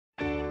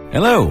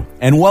Hello,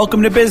 and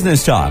welcome to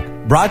Business Talk,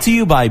 brought to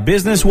you by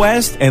Business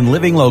West and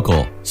Living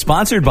Local,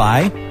 sponsored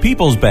by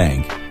People's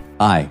Bank.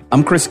 Hi,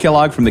 I'm Chris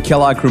Kellogg from the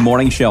Kellogg Crew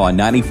Morning Show on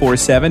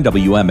 94.7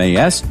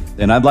 WMAS,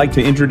 and I'd like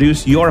to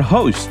introduce your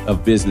host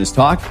of Business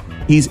Talk.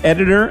 He's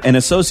editor and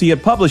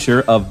associate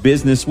publisher of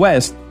Business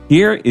West.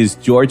 Here is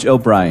George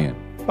O'Brien.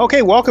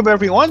 Okay, welcome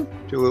everyone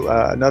to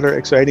another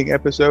exciting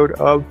episode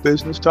of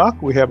Business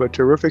Talk. We have a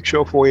terrific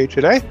show for you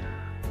today.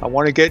 I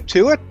want to get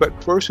to it,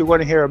 but first we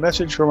want to hear a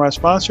message from our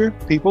sponsor,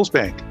 People's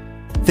Bank.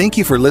 Thank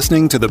you for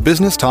listening to the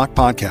Business Talk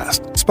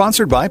podcast,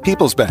 sponsored by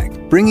People's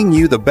Bank, bringing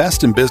you the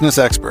best in business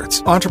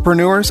experts,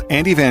 entrepreneurs,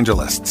 and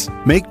evangelists.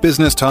 Make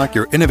Business Talk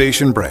your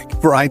innovation break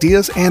for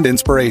ideas and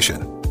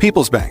inspiration.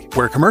 People's Bank,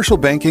 where commercial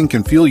banking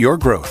can fuel your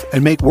growth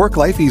and make work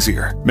life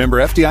easier. Member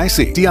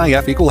FDIC,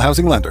 DIF Equal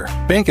Housing Lender.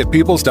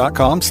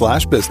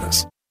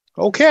 Bankatpeoples.com/business.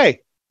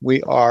 Okay,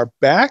 we are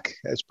back.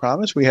 As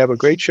promised, we have a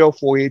great show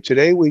for you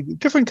today.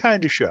 Different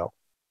kind of show.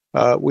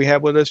 We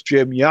have with us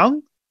Jim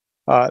Young.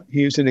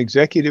 He's an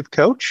executive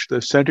coach,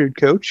 the centered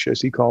coach, as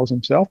he calls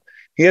himself.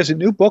 He has a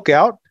new book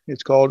out.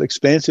 It's called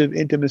Expansive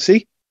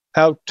Intimacy,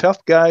 How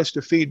Tough Guys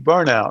Defeat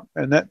Burnout.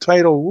 And that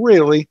title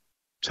really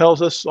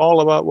tells us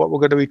all about what we're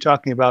going to be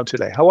talking about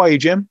today. How are you,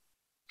 Jim?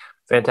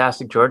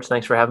 Fantastic, George.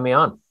 Thanks for having me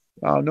on.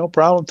 No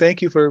problem.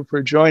 Thank you for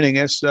joining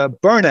us.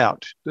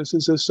 Burnout. This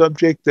is a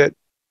subject that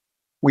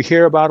we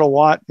hear about a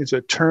lot. It's a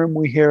term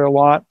we hear a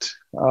lot.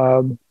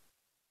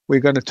 We're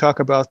going to talk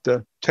about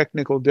the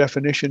technical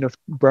definition of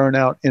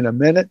burnout in a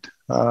minute.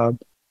 And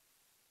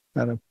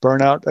a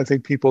burnout, I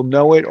think people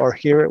know it or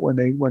hear it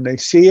when they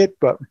see it,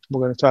 but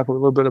we're going to talk a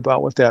little bit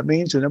about what that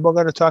means. And then we're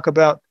going to talk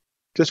about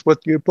just what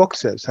your book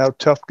says, How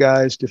Tough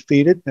Guys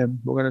Defeat It. And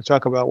we're going to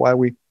talk about why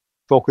we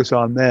focus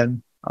on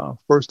men,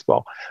 first of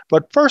all.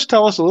 But first,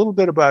 tell us a little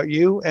bit about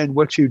you and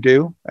what you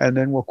do, and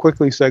then we'll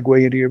quickly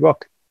segue into your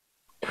book.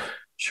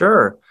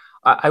 Sure.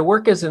 I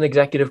work as an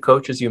executive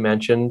coach, as you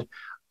mentioned.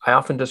 I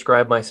often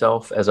describe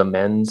myself as a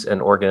men's and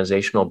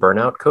organizational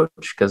burnout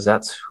coach because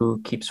that's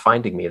who keeps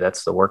finding me.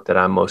 That's the work that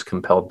I'm most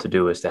compelled to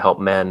do, is to help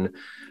men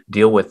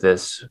deal with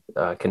this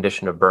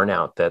condition of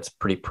burnout that's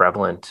pretty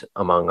prevalent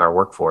among our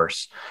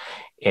workforce.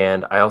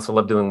 And I also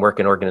love doing work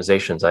in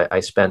organizations.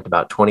 I spent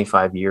about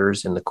 25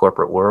 years in the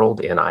corporate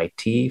world in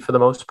IT for the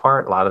most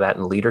part, a lot of that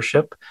in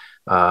leadership,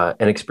 and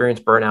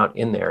experienced burnout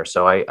in there.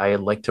 So I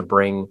like to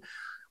bring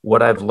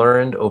what I've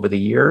learned over the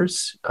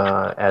years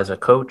as a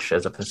coach,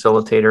 as a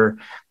facilitator,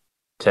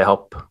 to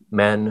help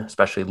men,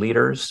 especially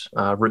leaders,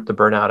 root the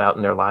burnout out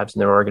in their lives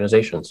and their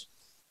organizations.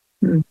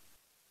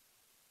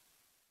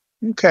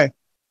 Okay.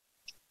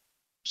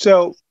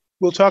 So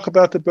we'll talk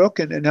about the book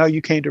and how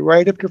you came to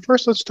write it. But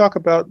first, let's talk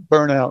about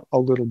burnout a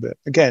little bit.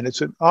 Again, it's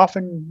an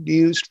often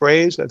used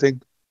phrase. I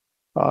think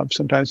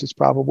sometimes it's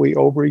probably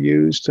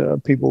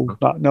overused. People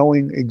not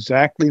knowing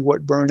exactly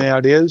what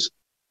burnout is.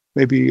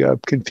 Maybe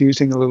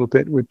confusing a little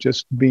bit with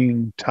just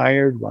being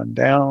tired, run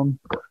down,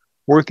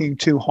 working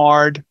too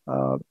hard.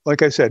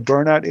 Like I said,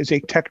 burnout is a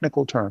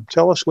technical term.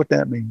 Tell us what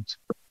that means.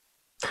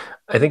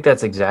 I think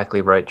that's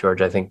exactly right,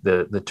 George. I think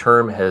the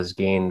term has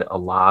gained a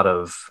lot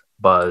of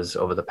buzz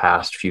over the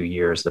past few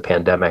years. The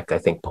pandemic, I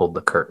think, pulled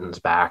the curtains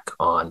back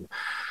on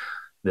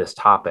this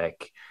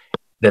topic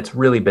that's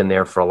really been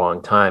there for a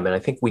long time. And I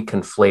think we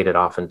conflate it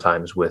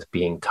oftentimes with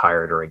being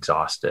tired or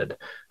exhausted.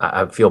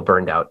 I feel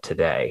burned out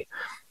today.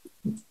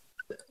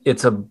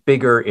 It's a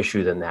bigger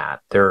issue than that.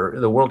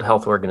 The World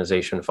Health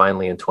Organization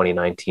finally in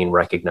 2019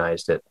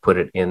 recognized it, put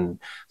it in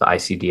the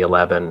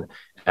ICD-11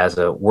 as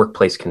a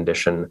workplace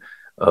condition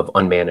of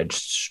unmanaged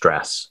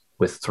stress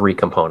with three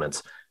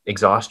components.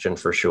 Exhaustion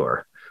for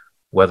sure,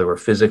 whether we're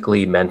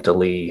physically,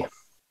 mentally,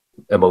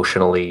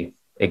 emotionally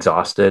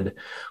exhausted,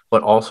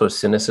 but also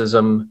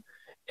cynicism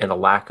and a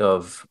lack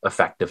of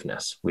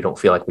effectiveness. We don't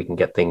feel like we can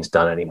get things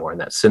done anymore.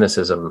 And that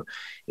cynicism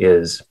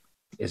is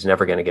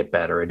never going to get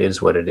better. It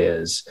is what it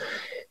is.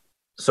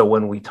 So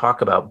when we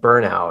talk about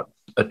burnout,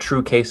 a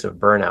true case of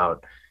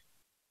burnout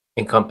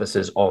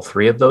encompasses all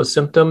three of those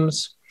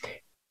symptoms.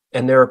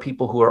 And there are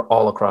people who are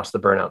all across the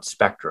burnout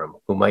spectrum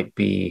who might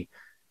be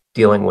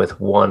dealing with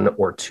one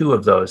or two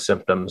of those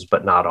symptoms,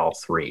 but not all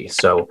three.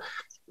 So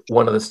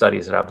one of the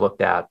studies that I've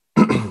looked at,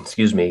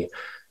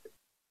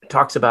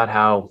 talks about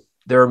how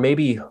there are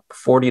maybe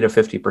 40 to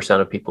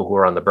 50% of people who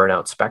are on the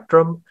burnout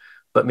spectrum,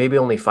 but maybe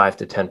only 5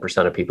 to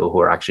 10% of people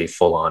who are actually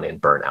full on in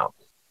burnout.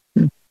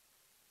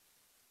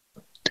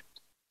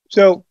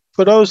 So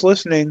for those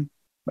listening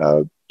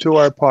to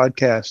our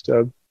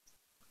podcast,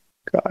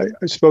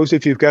 I suppose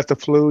if you've got the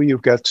flu,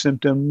 you've got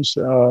symptoms,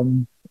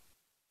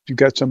 you've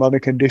got some other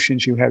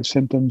conditions, you have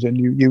symptoms, and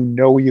you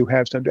know you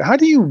have something. How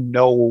do you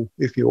know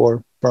if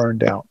you're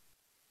burned out?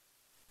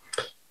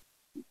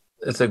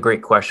 It's a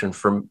great question.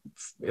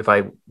 If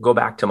I go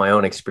back to my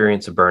own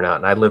experience of burnout,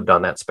 and I lived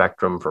on that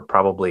spectrum for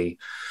probably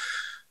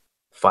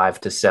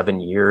 5 to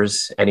 7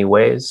 years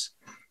anyways,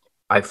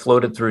 I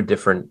floated through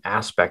different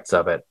aspects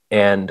of it,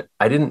 and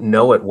I didn't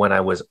know it when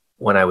I was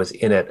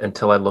in it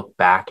until I look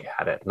back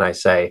at it and I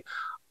say,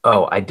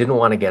 oh, I didn't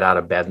want to get out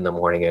of bed in the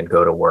morning and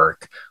go to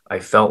work. I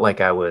felt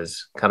like I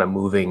was kind of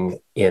moving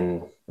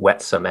in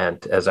wet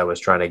cement as I was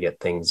trying to get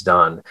things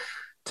done.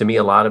 To me,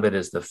 a lot of it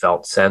is the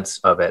felt sense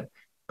of it,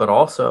 but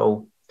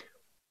also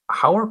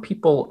how are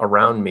people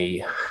around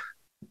me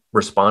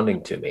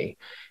responding to me?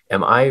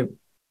 Am I,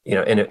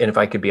 and if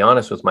I could be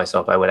honest with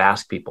myself, I would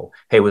ask people,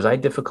 hey, was I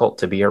difficult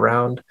to be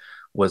around?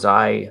 Was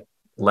I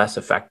less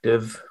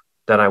effective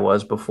than I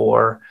was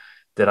before?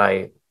 Did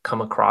I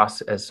come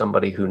across as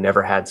somebody who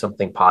never had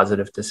something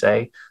positive to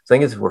say? The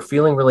thing is, if we're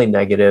feeling really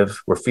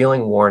negative, we're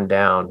feeling worn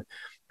down,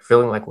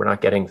 feeling like we're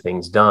not getting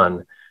things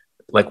done,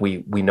 like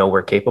we know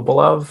we're capable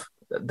of,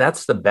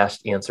 that's the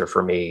best answer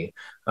for me.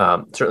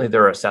 Certainly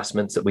there are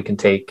assessments that we can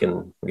take,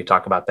 and we can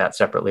talk about that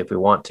separately if we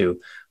want to,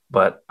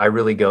 but I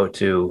really go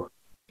to,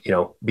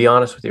 be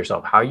honest with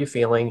yourself. How are you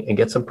feeling? And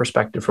get some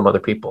perspective from other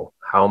people.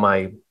 How am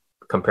I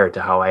compared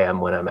to how I am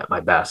when I'm at my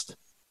best?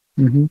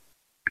 Mm-hmm.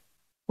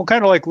 Well,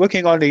 kind of like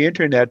looking on the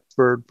internet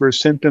for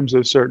symptoms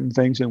of certain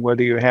things and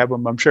whether you have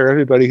them. I'm sure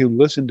everybody who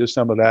listened to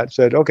some of that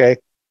said, okay,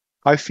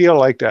 I feel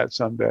like that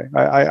someday.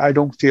 I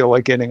don't feel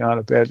like getting out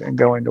of bed and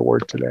going to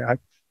work today.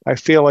 I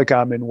feel like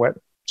I'm in wet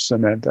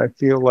cement. I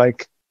feel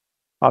like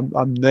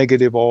I'm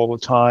negative all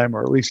the time,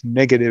 or at least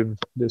negative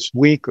this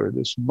week or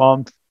this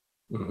month.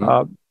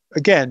 Mm-hmm.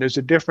 Again, there's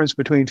a difference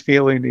between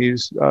feeling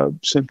these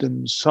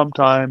symptoms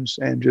sometimes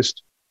and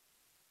just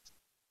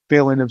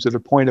feeling them to the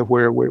point of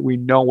where we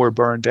know we're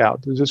burned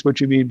out. Is this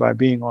what you mean by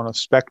being on a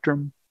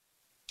spectrum?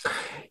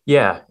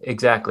 Yeah,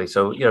 exactly.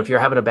 So, if you're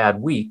having a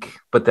bad week,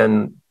 but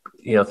then,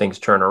 things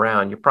turn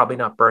around, you're probably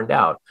not burned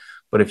out.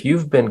 But if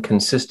you've been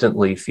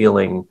consistently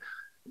feeling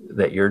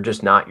that you're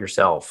just not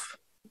yourself,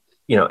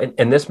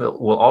 and this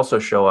will also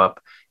show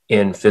up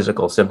in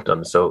physical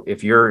symptoms. So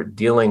if you're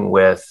dealing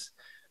with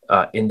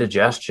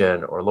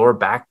indigestion or lower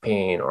back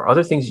pain or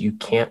other things you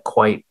can't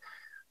quite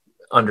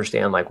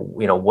understand, like,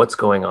 what's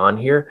going on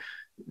here,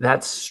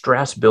 that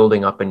stress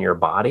building up in your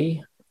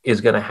body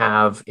is going to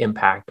have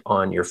impact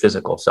on your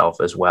physical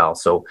self as well.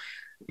 So,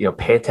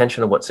 pay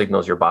attention to what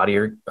signals your body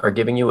are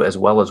giving you, as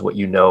well as what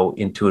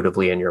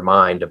intuitively in your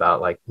mind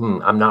about, like,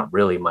 I'm not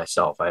really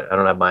myself. I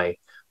don't have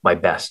my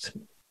best.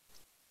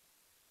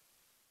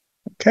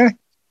 Okay.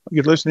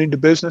 You're listening to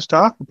Business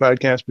Talk, a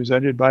podcast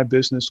presented by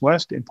Business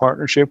West in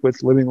partnership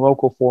with Living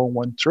Local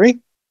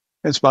 413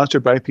 and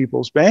sponsored by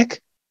People's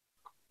Bank.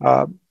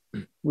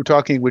 We're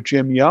talking with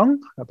Jim Young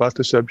about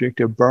the subject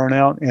of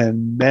burnout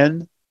and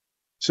men.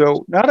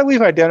 So now that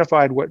we've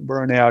identified what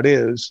burnout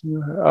is,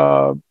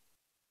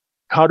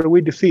 how do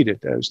we defeat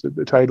it, as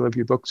the title of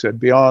your book said,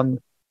 beyond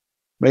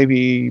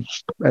maybe,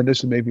 and this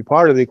is maybe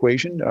part of the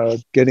equation,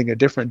 getting a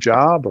different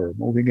job or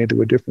moving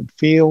into a different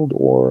field,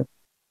 or,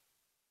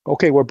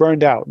 okay, we're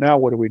burned out. Now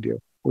what do we do?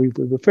 We've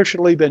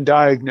officially been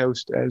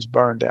diagnosed as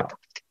burned out.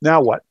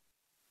 Now what?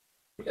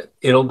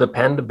 It'll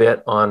depend a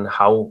bit on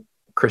how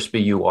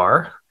crispy you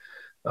are.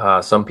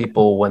 Some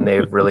people, when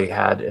they've really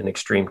had an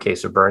extreme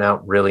case of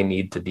burnout, really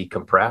need to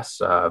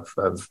decompress.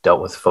 I've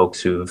dealt with folks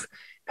who've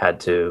had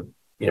to,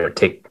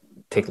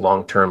 take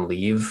long-term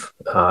leave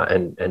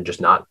and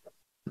just not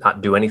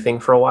do anything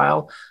for a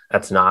while.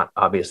 That's not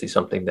obviously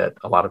something that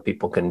a lot of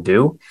people can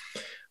do.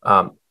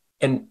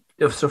 And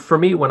so for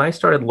me, when I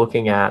started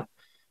looking at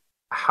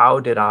how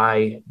did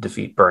I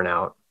defeat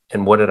burnout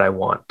and what did I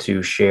want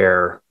to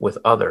share with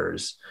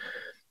others,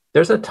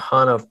 there's a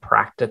ton of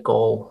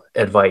practical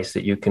advice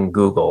that you can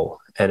Google,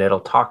 and it'll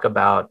talk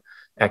about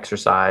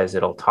exercise.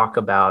 It'll talk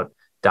about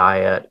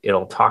diet.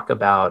 It'll talk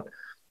about,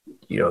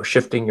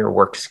 shifting your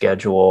work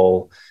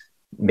schedule,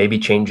 maybe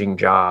changing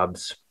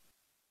jobs.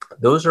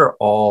 Those are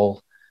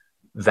all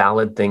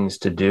valid things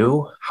to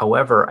do.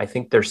 However, I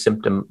think they're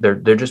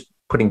just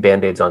putting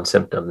Band-Aids on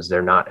symptoms.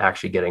 They're not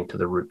actually getting to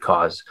the root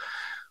cause.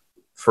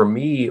 For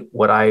me,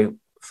 what I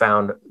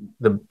found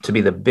to be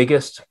the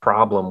biggest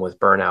problem with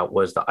burnout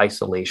was the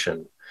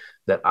isolation,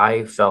 that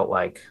I felt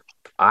like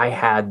I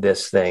had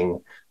this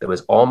thing that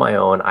was all my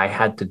own. I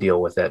had to deal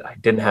with it. I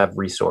didn't have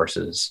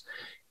resources.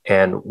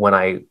 And when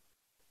I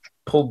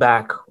pulled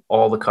back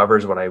all the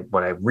covers, when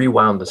I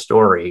rewound the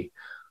story,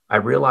 I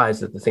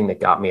realized that the thing that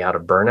got me out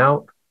of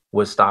burnout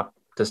was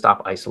to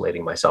stop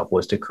isolating myself,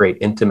 was to create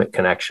intimate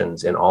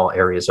connections in all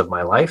areas of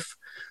my life,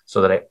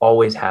 so that I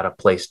always had a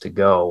place to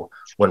go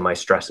when my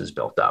stress is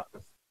built up.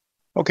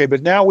 Okay,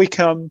 but now we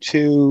come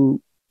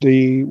to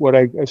what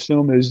I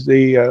assume is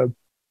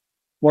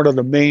one of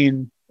the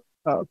main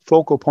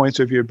focal points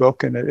of your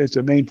book, and it's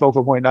a main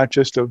focal point not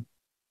just of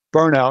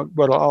burnout,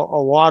 but a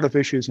lot of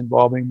issues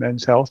involving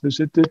men's health. Is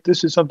that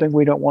this is something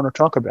we don't want to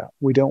talk about.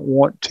 We don't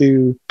want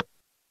to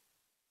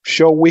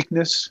show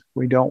weakness.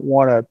 We don't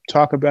want to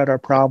talk about our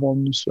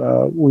problems.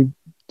 We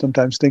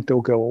sometimes think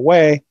they'll go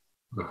away.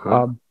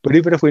 Uh-huh. But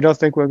even if we don't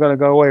think we're going to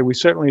go away, we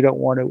certainly don't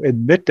want to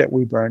admit that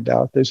we burned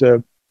out. There's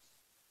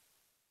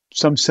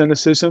some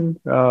cynicism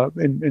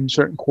in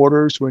certain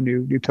quarters when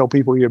you tell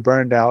people you're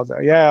burned out.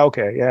 Yeah,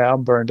 okay, yeah,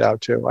 I'm burned out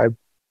too. I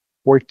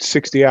worked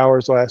 60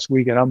 hours last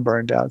week and I'm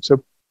burned out.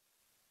 So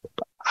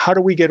how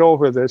do we get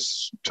over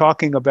this,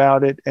 talking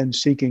about it and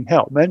seeking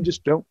help? Men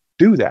just don't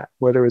do that,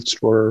 whether it's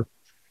for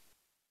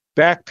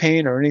back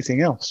pain or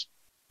anything else?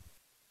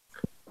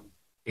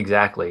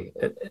 Exactly.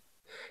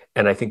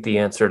 And I think the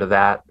answer to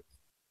that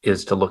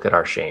is to look at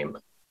our shame,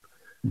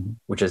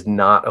 which is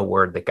not a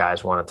word that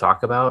guys want to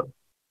talk about,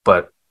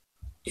 but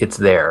it's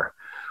there.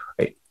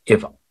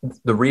 If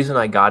the reason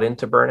I got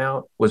into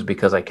burnout was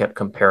because I kept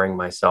comparing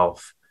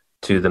myself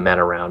to the men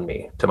around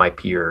me, to my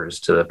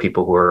peers, to the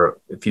people who are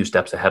a few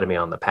steps ahead of me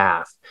on the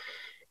path,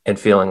 and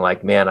feeling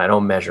like, man, I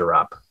don't measure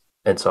up.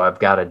 And so I've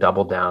got to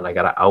double down. I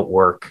got to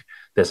outwork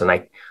this. And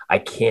I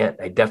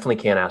definitely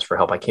can't ask for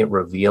help. I can't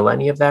reveal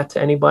any of that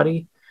to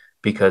anybody,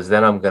 because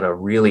then I'm going to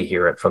really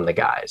hear it from the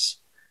guys.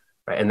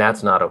 Right? And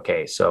that's not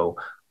okay. So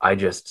I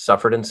just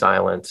suffered in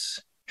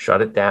silence,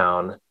 shut it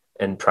down,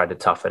 and tried to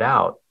tough it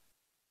out.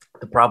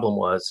 The problem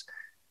was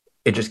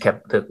it just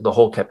kept, the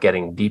hole kept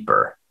getting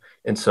deeper.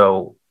 And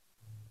so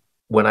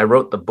when I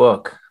wrote the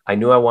book, I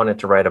knew I wanted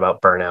to write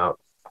about burnout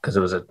because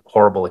it was a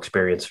horrible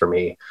experience for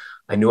me.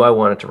 I knew I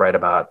wanted to write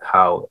about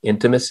how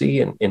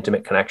intimacy and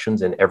intimate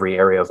connections in every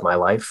area of my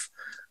life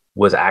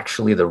was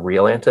actually the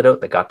real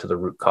antidote that got to the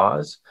root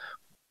cause.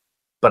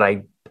 But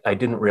I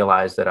didn't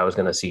realize that I was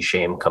going to see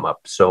shame come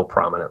up so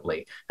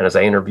prominently. And as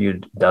I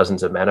interviewed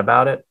dozens of men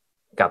about it,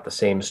 got the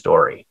same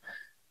story.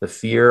 The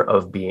fear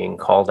of being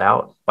called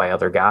out by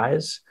other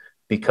guys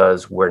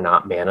because we're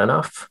not man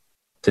enough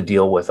to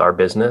deal with our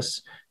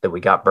business, that we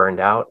got burned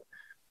out,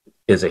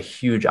 is a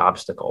huge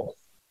obstacle.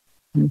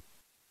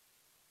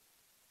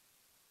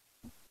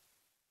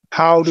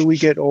 How do we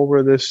get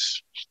over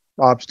this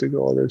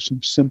obstacle? There's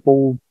some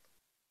simple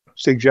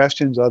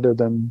suggestions other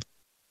than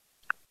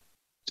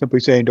simply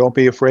saying, don't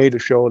be afraid to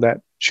show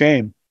that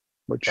shame,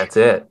 which that's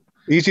it.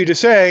 Easy to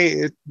say.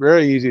 It's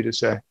very easy to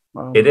say.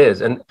 It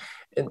is. And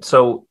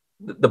so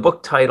the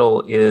book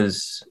title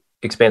is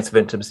Expansive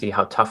Intimacy,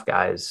 How Tough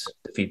Guys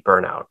Defeat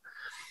Burnout.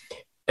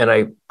 And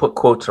I put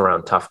quotes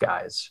around tough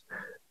guys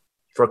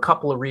for a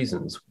couple of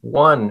reasons.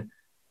 One,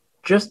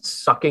 just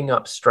sucking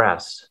up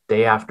stress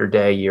day after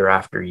day, year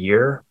after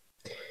year,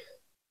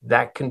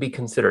 that can be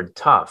considered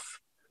tough.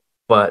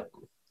 But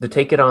the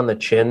take it on the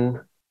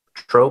chin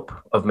trope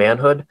of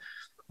manhood,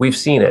 we've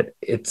seen it.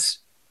 It's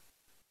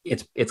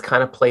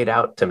kind of played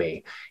out to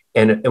me.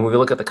 And when we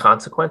look at the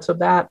consequence of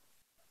that,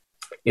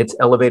 it's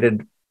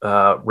elevated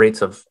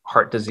rates of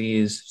heart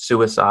disease,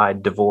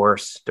 suicide,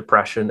 divorce,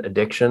 depression,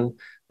 addiction.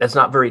 That's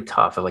not very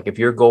tough. Like if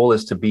your goal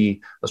is to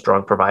be a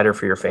strong provider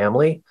for your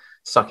family,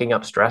 sucking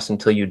up stress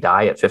until you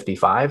die at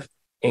 55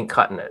 ain't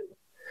cutting it.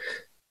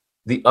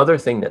 The other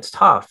thing that's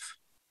tough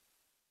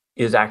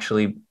is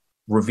actually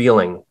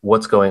revealing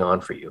what's going on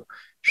for you.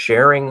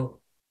 Sharing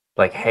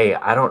like, hey,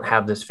 I don't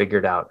have this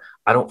figured out.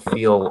 I don't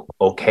feel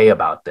okay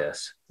about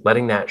this.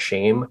 Letting that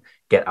shame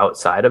get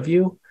outside of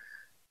you,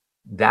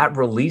 that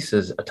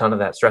releases a ton of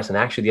that stress. And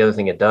actually the other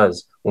thing it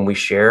does, when we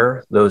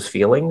share those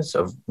feelings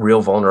of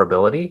real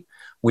vulnerability,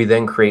 we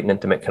then create an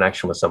intimate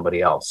connection with somebody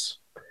else.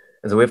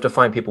 And so we have to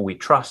find people we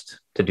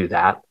trust to do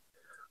that.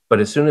 But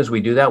as soon as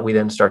we do that, we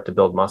then start to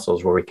build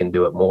muscles where we can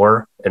do it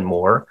more and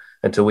more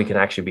until we can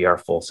actually be our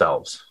full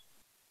selves.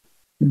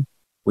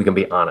 We can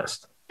be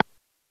honest.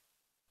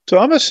 So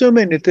I'm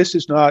assuming that this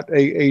is not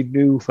a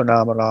new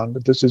phenomenon,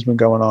 that this has been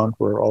going on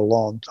for a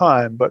long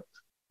time. But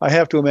I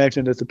have to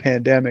imagine that the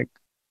pandemic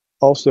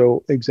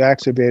also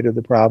exacerbated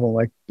the problem,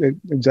 like it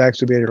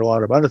exacerbated a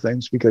lot of other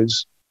things,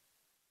 because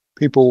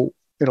people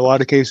in a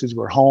lot of cases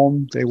were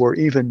home. They were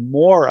even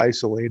more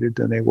isolated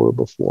than they were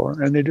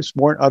before. And there just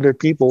weren't other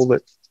people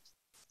that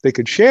they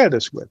could share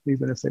this with,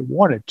 even if they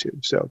wanted to.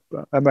 So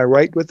am I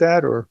right with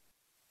that? Or?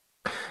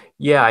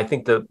 Yeah, I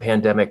think the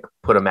pandemic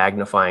put a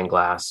magnifying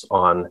glass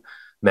on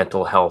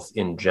mental health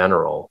in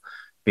general,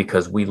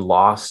 because we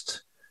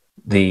lost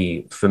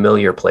the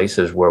familiar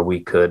places where we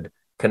could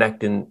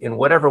connect in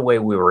whatever way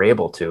we were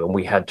able to. And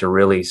we had to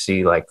really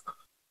see like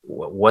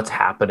what's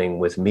happening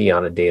with me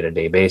on a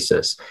day-to-day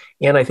basis.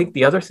 And I think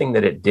the other thing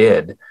that it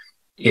did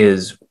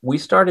is we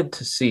started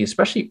to see,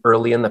 especially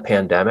early in the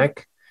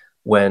pandemic,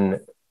 when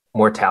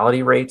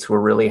mortality rates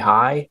were really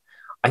high,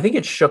 I think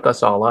it shook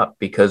us all up,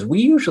 because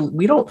we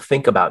don't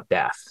think about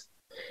death,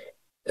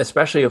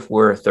 especially if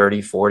we're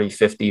 30, 40,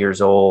 50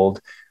 years old.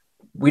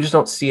 We just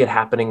don't see it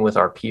happening with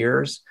our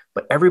peers.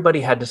 But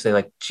everybody had to say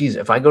like, geez,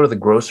 if I go to the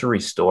grocery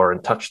store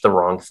and touch the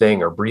wrong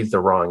thing or breathe the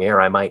wrong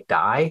air, I might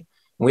die.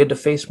 And we had to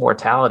face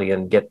mortality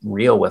and get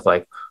real with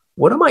like,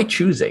 what am I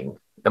choosing?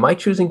 Am I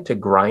choosing to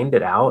grind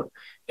it out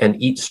and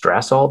eat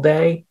stress all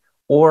day?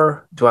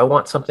 Or do I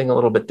want something a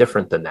little bit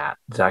different than that?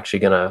 It's actually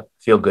going to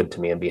feel good to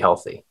me and be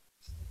healthy.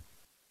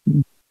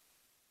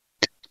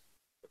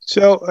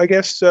 So I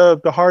guess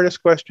the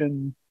hardest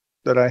question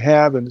that I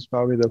have, and it's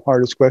probably the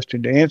hardest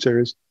question to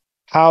answer, is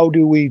how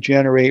do we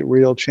generate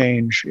real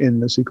change in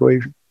this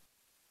equation?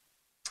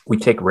 We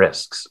take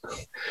risks.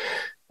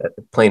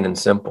 Plain and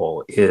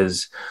simple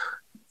is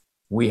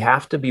we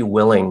have to be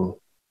willing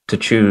to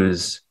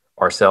choose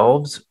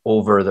ourselves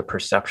over the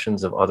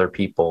perceptions of other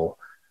people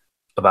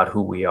about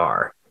who we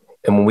are.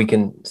 And when we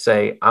can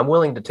say, I'm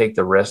willing to take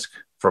the risk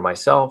for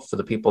myself, for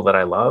the people that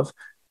I love,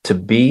 to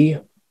be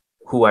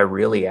who I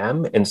really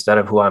am instead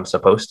of who I'm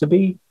supposed to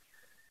be,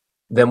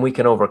 then we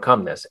can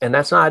overcome this. And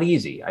that's not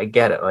easy. I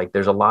get it. Like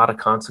there's a lot of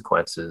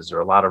consequences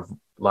or a lot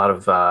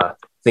of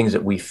things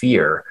that we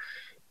fear,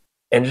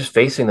 and just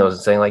facing those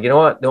and saying like, you know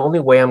what, the only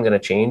way I'm going to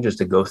change is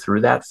to go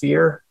through that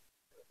fear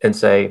and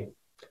say,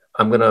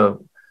 I'm going to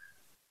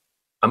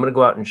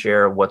go out and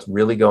share what's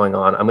really going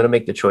on. I'm going to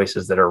make the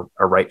choices that are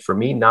right for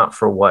me, not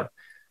for what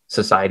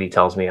society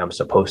tells me I'm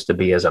supposed to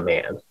be as a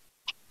man.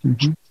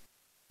 Mm-hmm.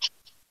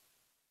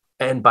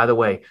 And by the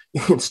way,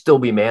 you can still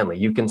be manly.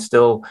 You can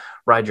still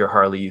ride your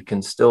Harley. You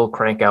can still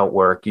crank out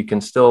work. You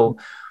can still,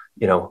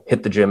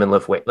 hit the gym and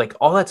lift weight. Like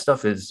all that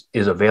stuff is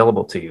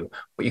available to you,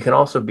 but you can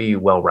also be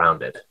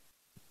well-rounded.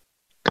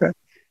 Okay.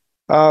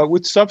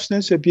 With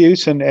substance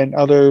abuse and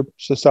other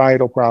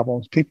societal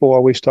problems, people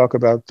always talk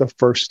about the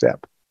first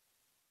step.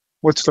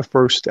 What's the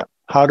first step?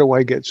 How do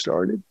I get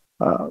started?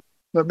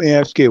 Let me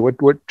ask you,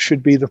 what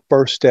should be the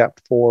first step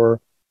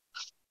for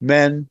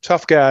men,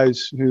 tough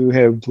guys who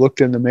have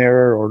looked in the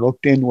mirror or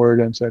looked inward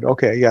and said,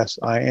 okay, yes,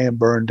 I am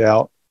burned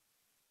out.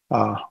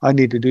 I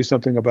need to do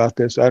something about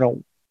this. I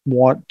don't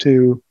want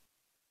to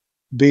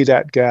be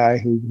that guy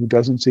who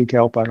doesn't seek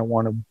help. I don't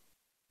want to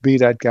be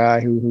that guy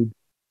who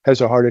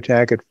has a heart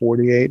attack at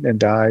 48 and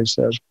dies.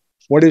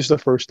 What is the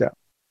first step?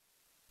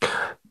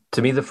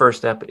 To me, the first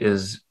step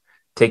is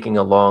taking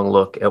a long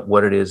look at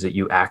what it is that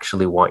you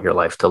actually want your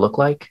life to look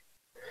like.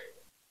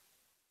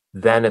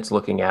 Then it's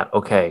looking at,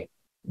 okay,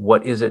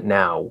 what is it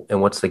now?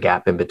 And what's the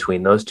gap in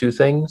between those two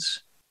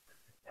things?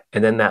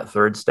 And then that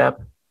third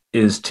step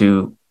is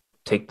to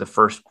take the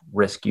first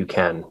risk you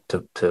can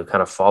to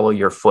kind of follow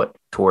your foot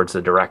towards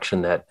the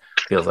direction that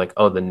feels like,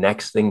 oh, the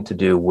next thing to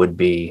do would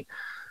be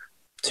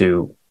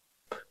to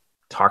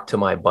talk to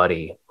my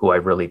buddy who I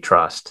really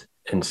trust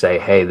and say,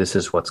 hey, this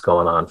is what's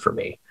going on for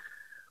me.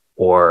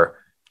 Or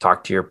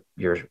talk to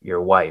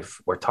your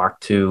wife, or talk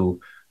to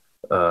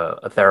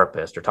a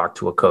therapist, or talk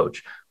to a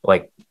coach.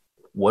 Like,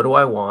 what do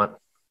I want?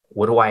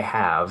 What do I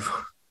have?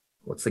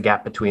 What's the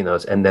gap between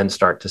those? And then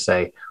start to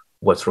say,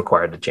 what's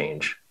required to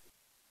change?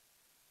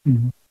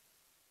 Mm-hmm.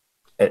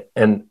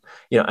 And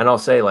I'll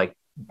say, like,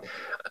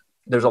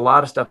 there's a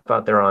lot of stuff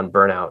out there on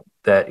burnout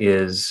that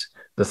is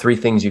the 3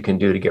 things you can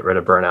do to get rid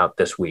of burnout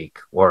this week,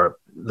 or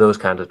those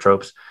kinds of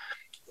tropes.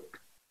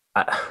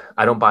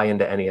 I don't buy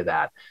into any of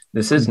that.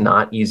 This is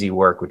not easy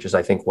work, which is,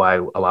 I think, why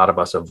a lot of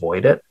us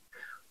avoid it.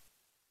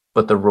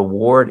 But the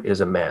reward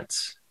is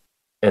immense.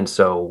 And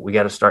so we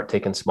got to start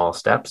taking small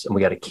steps, and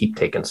we got to keep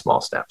taking small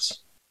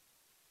steps.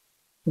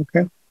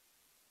 Okay.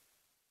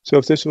 So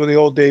if this were the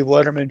old Dave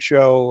Letterman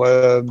show,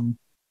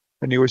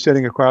 and you were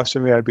sitting across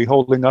from me, I'd be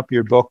holding up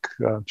your book,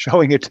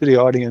 showing it to the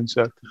audience.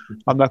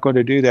 I'm not going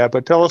to do that,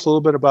 but tell us a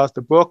little bit about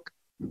the book,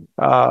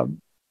 how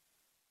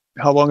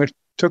long it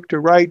took to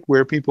write,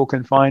 where people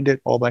can find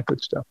it, all that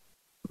good stuff.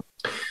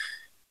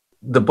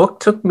 The book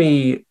took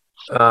me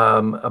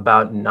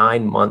about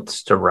 9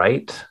 months to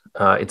write.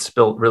 It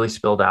really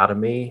spilled out of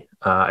me.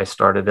 I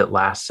started it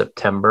last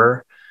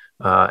September,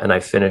 and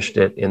I finished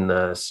it in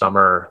the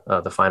summer.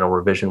 The final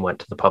revision went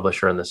to the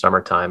publisher in the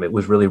summertime. It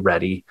was really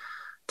ready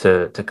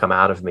to come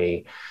out of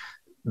me.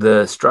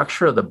 The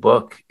structure of the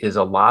book is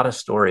a lot of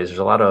stories. There's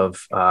a lot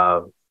of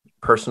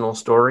personal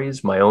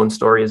stories. My own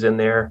story is in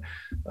there,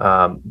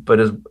 but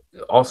is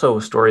also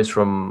stories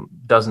from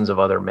dozens of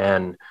other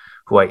men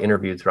who I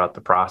interviewed throughout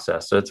the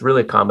process. So it's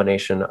really a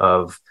combination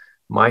of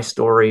my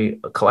story,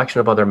 a collection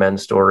of other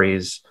men's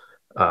stories,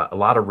 a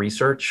lot of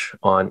research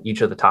on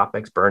each of the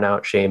topics: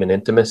 burnout, shame, and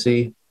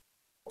intimacy,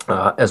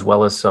 as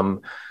well as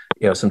some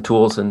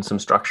tools and some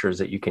structures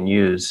that you can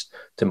use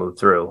to move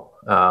through.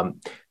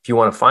 If you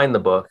want to find the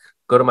book,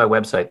 go to my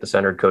website,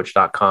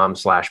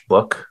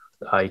 thecenteredcoach.com/book.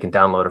 You can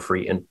download a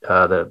free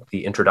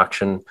the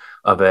introduction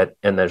of it,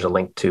 and there's a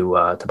link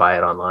to buy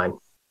it online.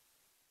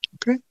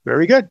 Okay,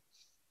 very good.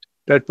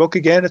 That book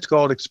again, it's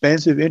called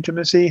Expansive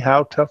Intimacy: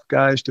 How Tough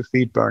Guys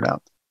Defeat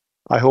Burnout.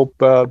 I hope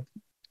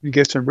you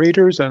get some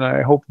readers, and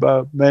I hope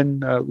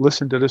men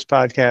listen to this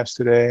podcast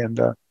today and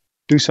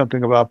do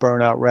something about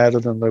burnout rather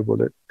than live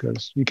with it,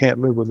 because you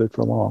can't live with it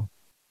for long.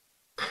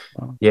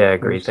 Yeah, I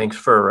agree. Thanks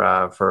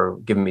for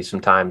giving me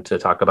some time to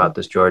talk about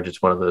this, George.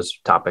 It's one of those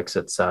topics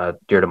that's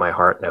dear to my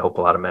heart, and I hope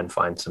a lot of men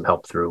find some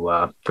help through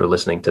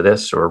listening to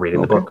this or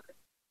reading the book.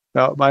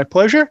 My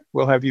pleasure.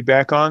 We'll have you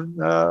back on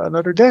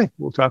another day.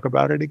 We'll talk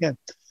about it again.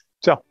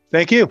 So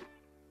thank you.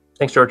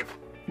 Thanks, George.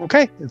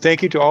 Okay. And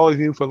thank you to all of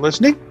you for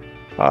listening.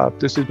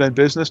 This has been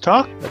Business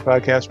Talk, a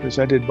podcast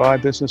presented by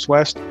Business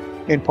West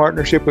in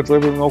partnership with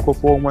Living Local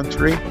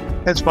 413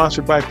 and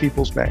sponsored by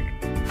People's Bank.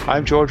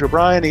 I'm George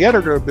O'Brien, the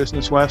editor of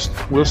Business West.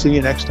 We'll see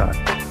you next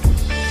time.